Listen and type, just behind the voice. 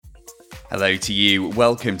Hello to you.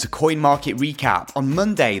 Welcome to Coin Market Recap on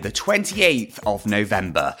Monday, the 28th of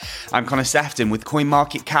November. I'm Connor Sefton with Coin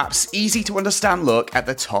Market Cap's easy to understand look at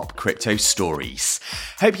the top crypto stories.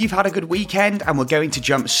 Hope you've had a good weekend, and we're going to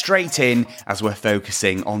jump straight in as we're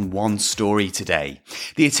focusing on one story today.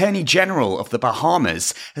 The Attorney General of the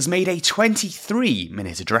Bahamas has made a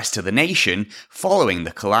 23-minute address to the nation following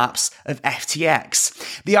the collapse of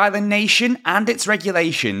FTX. The island nation and its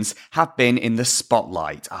regulations have been in the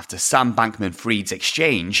spotlight after Sam Bankman-Fried's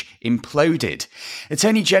exchange imploded.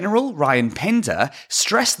 Attorney General Ryan Pinder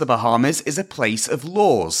stressed the Bahamas is a place of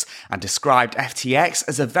laws and described FTX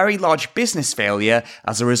as a very large business failure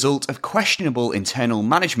as a result of questionable internal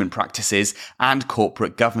management practices and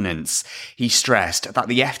corporate governance. He stressed that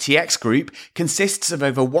the FTX group consists of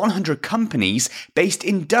over 100 companies based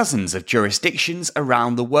in dozens of jurisdictions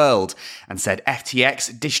around the world, and said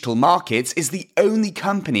FTX Digital Markets is the only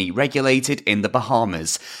company regulated in the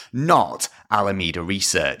Bahamas, not Alameda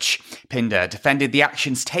Research. Pinder defended the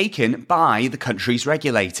actions taken by the country's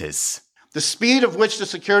regulators. The speed of which the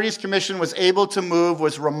Securities Commission was able to move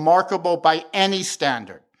was remarkable by any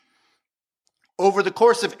standard. Over the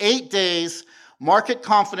course of 8 days, market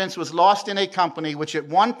confidence was lost in a company which at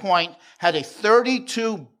one point had a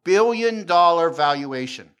 $32 billion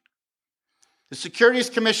valuation. The Securities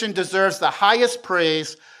Commission deserves the highest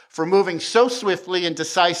praise for moving so swiftly and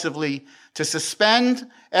decisively to suspend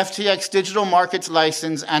FTX Digital Markets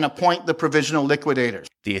license and appoint the provisional liquidators.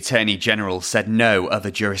 The Attorney General said no other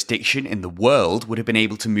jurisdiction in the world would have been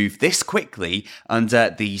able to move this quickly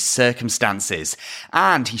under these circumstances.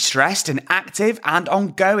 And he stressed an active and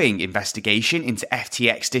ongoing investigation into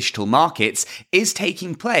FTX Digital Markets is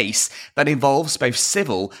taking place that involves both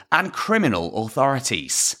civil and criminal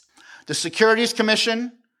authorities. The Securities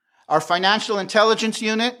Commission, our Financial Intelligence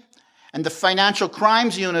Unit, and the Financial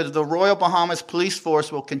Crimes Unit of the Royal Bahamas Police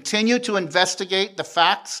Force will continue to investigate the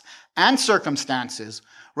facts and circumstances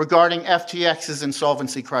regarding FTX's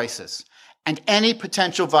insolvency crisis and any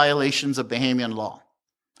potential violations of Bahamian law.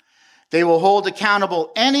 They will hold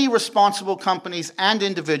accountable any responsible companies and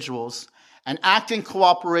individuals and act in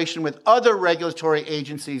cooperation with other regulatory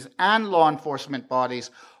agencies and law enforcement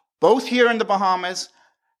bodies, both here in the Bahamas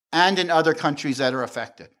and in other countries that are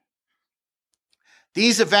affected.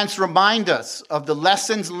 These events remind us of the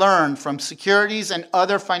lessons learned from securities and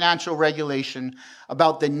other financial regulation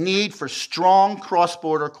about the need for strong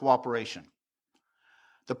cross-border cooperation.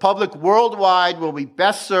 The public worldwide will be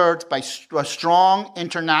best served by a strong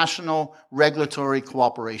international regulatory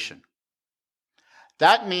cooperation.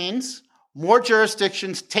 That means more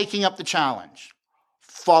jurisdictions taking up the challenge,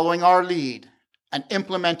 following our lead, and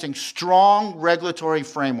implementing strong regulatory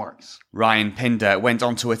frameworks. Ryan Pinder went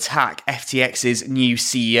on to attack FTX's new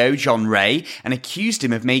CEO, John Ray, and accused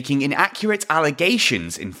him of making inaccurate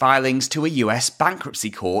allegations in filings to a US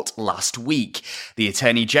bankruptcy court last week. The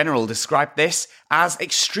Attorney General described this as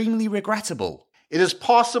extremely regrettable. It is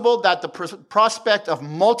possible that the prospect of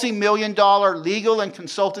multi-million-dollar legal and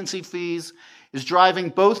consultancy fees is driving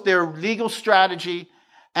both their legal strategy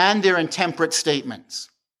and their intemperate statements.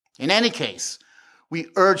 In any case, we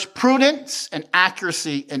urge prudence and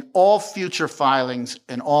accuracy in all future filings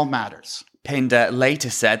in all matters. Pinder later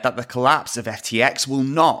said that the collapse of FTX will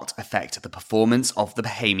not affect the performance of the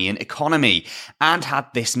Bahamian economy and had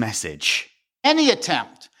this message. Any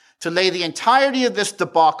attempt to lay the entirety of this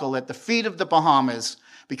debacle at the feet of the Bahamas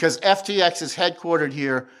because FTX is headquartered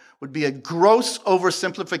here would be a gross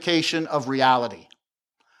oversimplification of reality.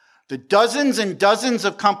 The dozens and dozens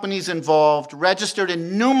of companies involved, registered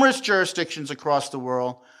in numerous jurisdictions across the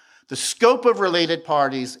world, the scope of related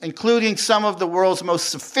parties, including some of the world's most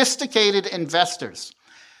sophisticated investors,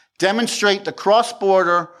 demonstrate the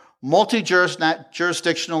cross-border,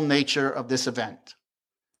 multi-jurisdictional nature of this event.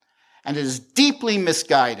 And it is deeply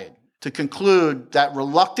misguided to conclude that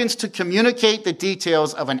reluctance to communicate the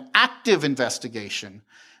details of an active investigation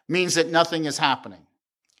means that nothing is happening.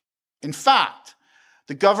 In fact,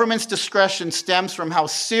 the government's discretion stems from how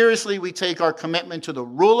seriously we take our commitment to the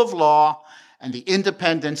rule of law and the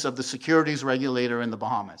independence of the securities regulator in the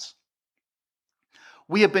Bahamas.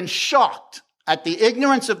 We have been shocked at the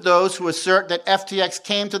ignorance of those who assert that FTX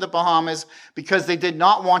came to the Bahamas because they did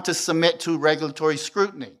not want to submit to regulatory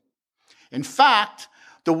scrutiny. In fact,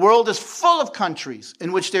 the world is full of countries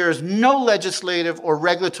in which there is no legislative or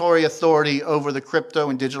regulatory authority over the crypto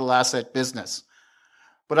and digital asset business.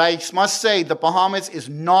 But I must say, the Bahamas is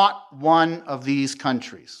not one of these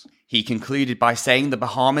countries. He concluded by saying the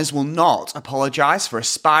Bahamas will not apologise for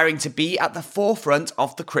aspiring to be at the forefront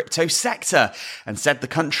of the crypto sector, and said the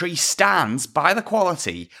country stands by the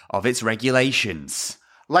quality of its regulations.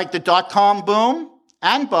 Like the dot-com boom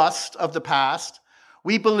and bust of the past,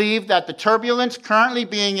 we believe that the turbulence currently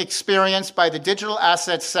being experienced by the digital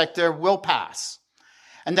assets sector will pass,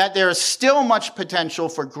 and that there is still much potential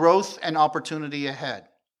for growth and opportunity ahead.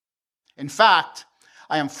 In fact,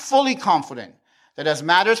 I am fully confident that as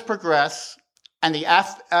matters progress and the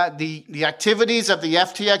activities of the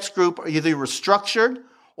FTX group are either restructured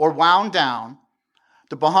or wound down,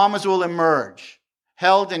 the Bahamas will emerge,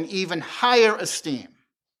 held in even higher esteem.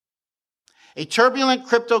 A turbulent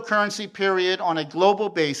cryptocurrency period on a global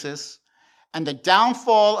basis and the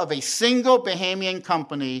downfall of a single Bahamian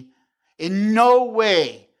company in no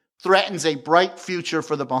way threatens a bright future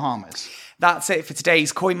for the Bahamas. That's it for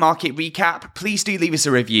today's Coin Market Recap. Please do leave us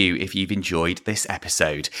a review if you've enjoyed this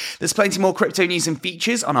episode. There's plenty more crypto news and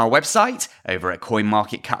features on our website over at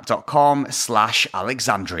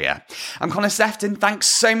coinmarketcap.com/Alexandria. I'm Connor Sefton. Thanks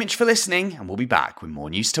so much for listening, and we'll be back with more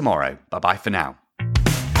news tomorrow. Bye-bye for now.